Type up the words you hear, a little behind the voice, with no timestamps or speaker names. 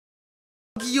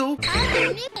Yo.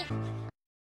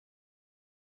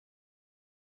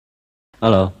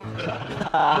 Hello.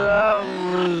 Can't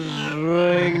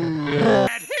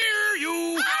hear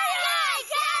you! Aye, aye,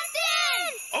 Captain!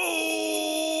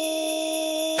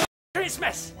 Oh!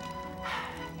 Christmas!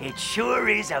 It sure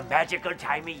is a magical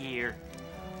time of year.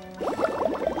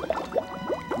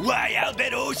 Why, I'll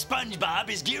bet old SpongeBob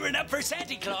is gearing up for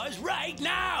Santa Claus right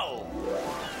now!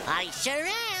 I sure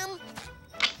am.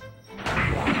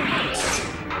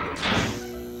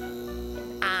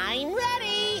 I'm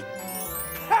ready.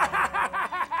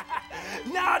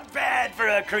 Not bad for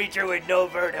a creature with no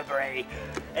vertebrae.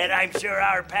 And I'm sure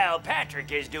our pal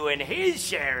Patrick is doing his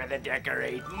share of the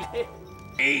decorating.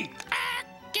 Hey,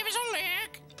 Give us a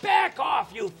lick. back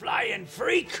off, you flying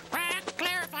freak!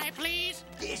 Clarify, please.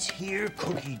 This here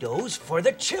cookie dough's for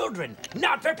the children,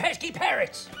 not for pesky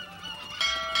parrots.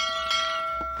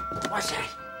 What's that?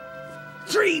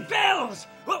 3 bells!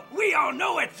 Well, we all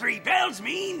know what 3 bells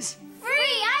means.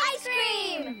 Free ice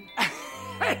cream.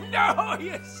 No,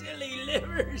 you silly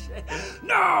livers.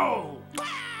 No!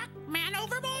 Man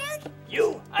overboard?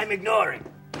 You, I'm ignoring.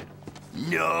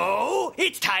 No,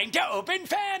 it's time to open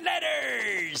fan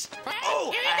letters!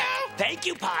 Here you go. Thank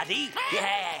you, Potty.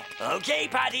 Yeah. Okay,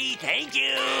 Potty, thank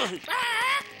you.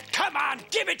 Come on,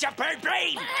 give it your bird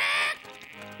brain!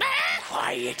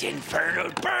 Quiet,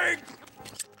 infernal bird!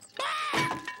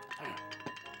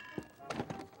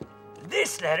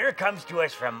 This letter comes to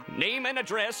us from, Name and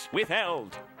address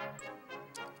withheld.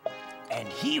 and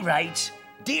he writes,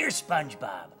 Dear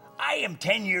SpongeBob, I am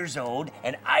 10 years old,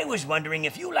 and I was wondering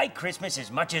if you like Christmas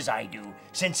as much as I do.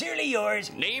 Sincerely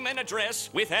yours. Name and address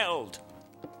withheld.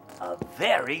 A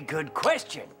very good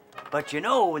question. But you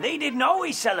know, they didn't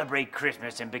always celebrate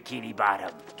Christmas in Bikini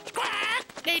Bottom.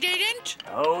 They didn't?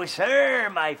 Oh, sir,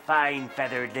 my fine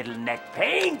feathered little neck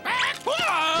pain.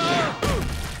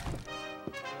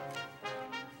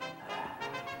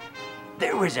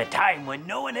 There was a time when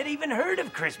no one had even heard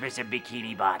of Christmas in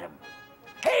Bikini Bottom.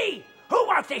 Hey, who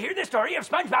wants to hear the story of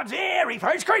SpongeBob's very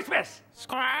first Christmas?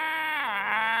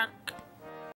 Squawk.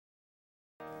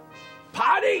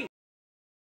 Potty!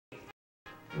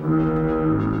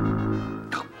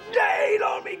 Nail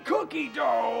on me cookie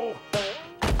dough!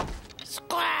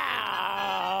 Squouch.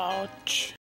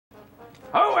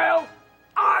 Oh well,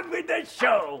 on with the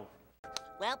show!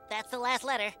 Well, that's the last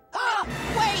letter. Oh,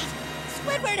 wait!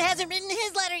 Squidward hasn't written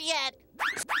his letter yet.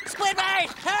 Squidward,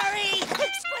 hurry!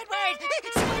 Squidward!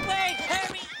 Squidward,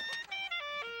 hurry!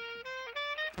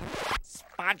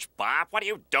 SpongeBob, what are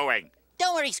you doing?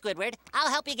 Don't worry, Squidward. I'll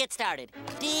help you get started.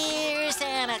 Dear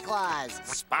Santa Claus.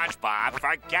 SpongeBob,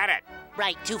 forget it.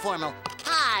 Right, too formal.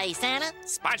 Hi, Santa.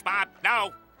 SpongeBob,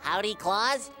 no. Howdy,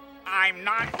 Claus. I'm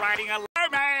not writing a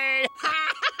letter.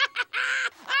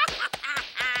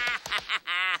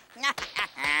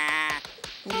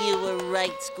 You were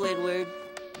right, Squidward.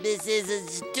 This is a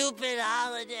stupid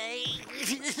holiday.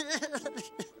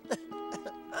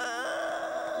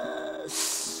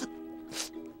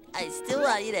 I still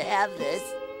want you to have this.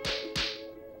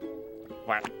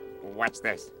 What's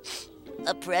this?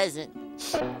 A present.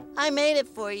 I made it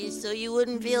for you so you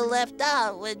wouldn't feel left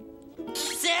out when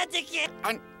Santa came.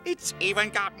 And it's even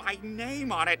got my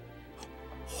name on it.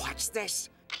 What's this?